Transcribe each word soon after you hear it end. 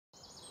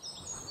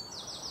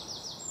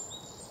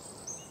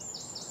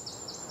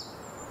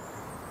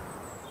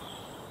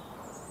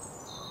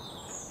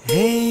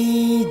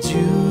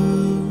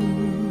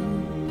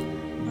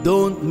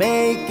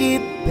make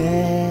it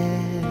bad.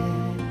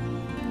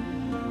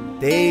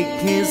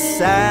 Take his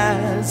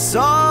sad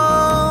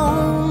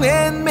song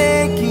and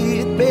make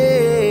it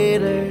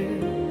better.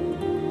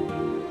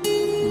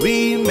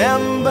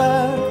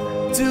 Remember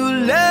to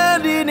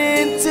let it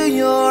into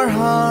your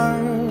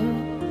heart,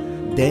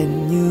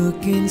 then you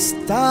can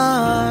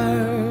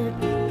start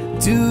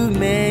to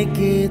make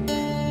it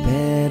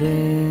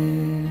better.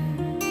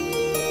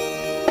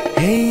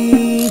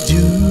 Hey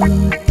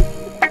Jude,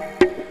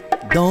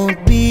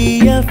 don't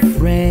be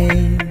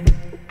afraid.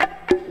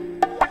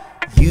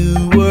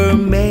 You were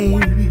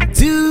made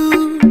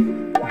to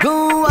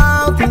go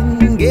out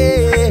and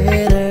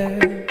get her.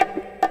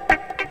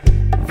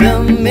 The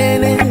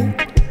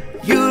minute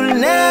you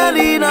let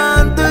it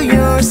under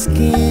your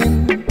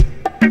skin,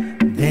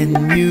 then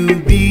you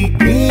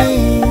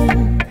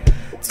begin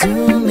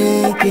to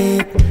make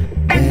it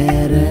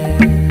better.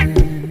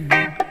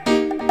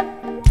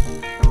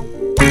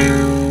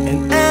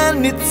 And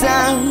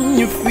anytime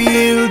you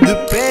feel the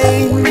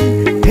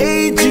pain,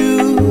 hey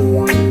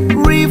Jude,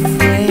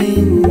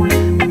 refrain.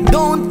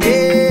 Don't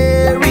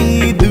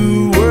carry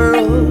the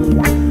world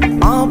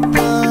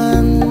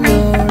upon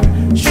your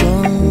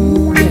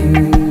shoulders.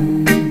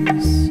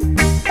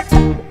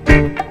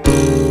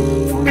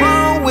 For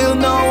all will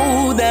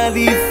know that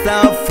it's a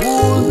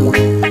fool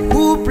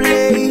who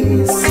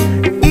plays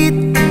it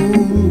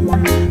cool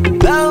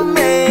by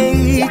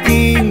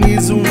making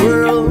his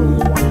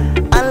world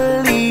a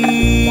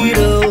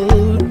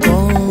little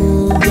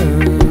colder.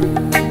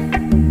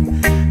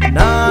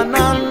 Na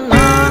na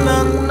na na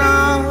na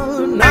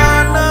na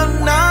na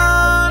na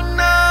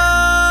na.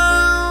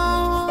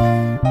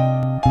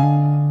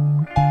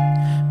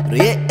 But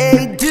yeah,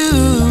 hey,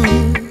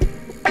 dude,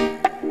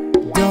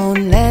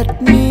 don't let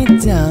me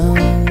down.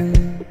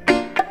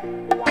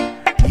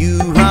 You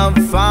have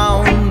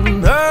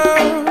found her,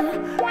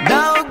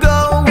 now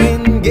go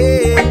and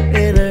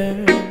get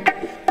her.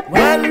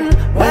 Well,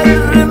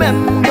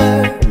 remember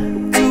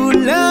to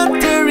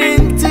let her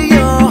into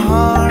your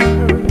heart,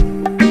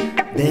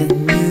 then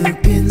you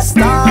can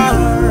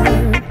start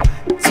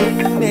to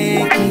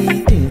make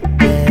it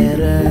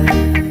better.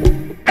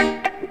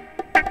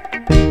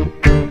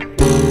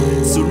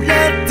 So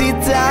let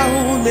it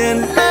out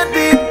and let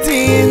it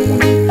in.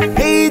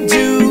 Hey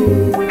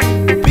Jude,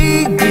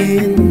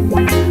 begin.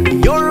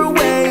 You're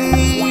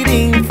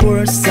waiting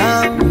for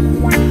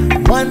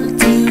someone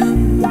to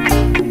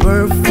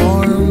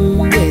perform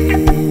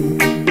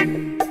with.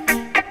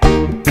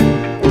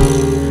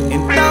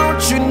 And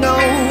don't you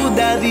know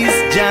that it's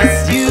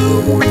just you?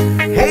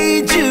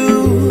 Hey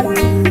Jude,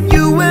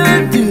 you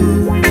will do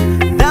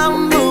the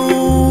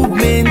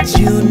movement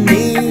you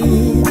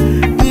need.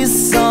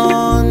 It's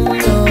on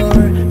your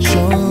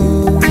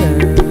shoulder.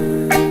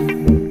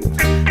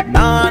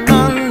 Na na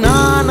na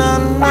na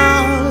na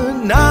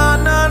na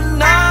na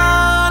na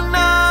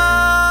na.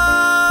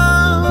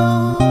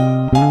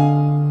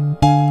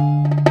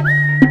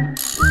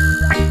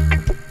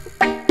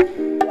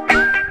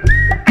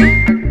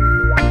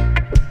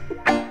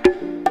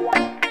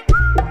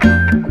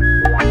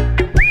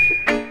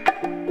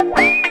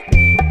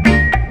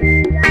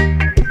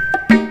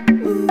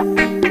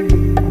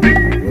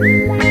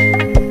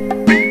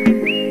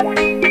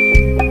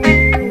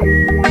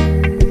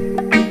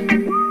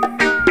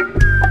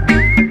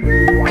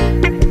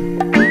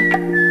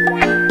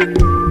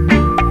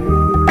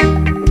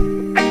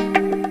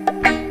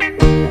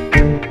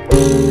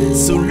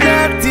 So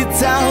let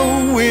it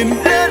out and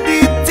let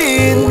it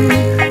in.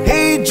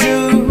 Hey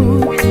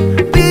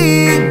Jude,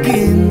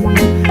 begin.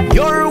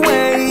 You're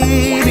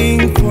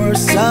waiting for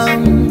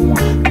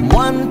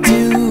someone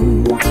to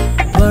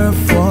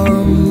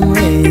perform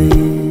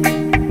with.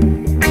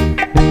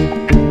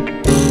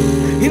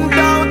 And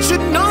don't you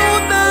know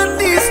that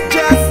it's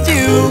just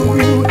you?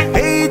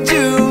 Hey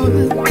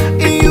Jude,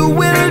 you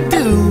will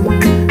do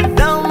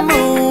the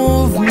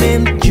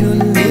movement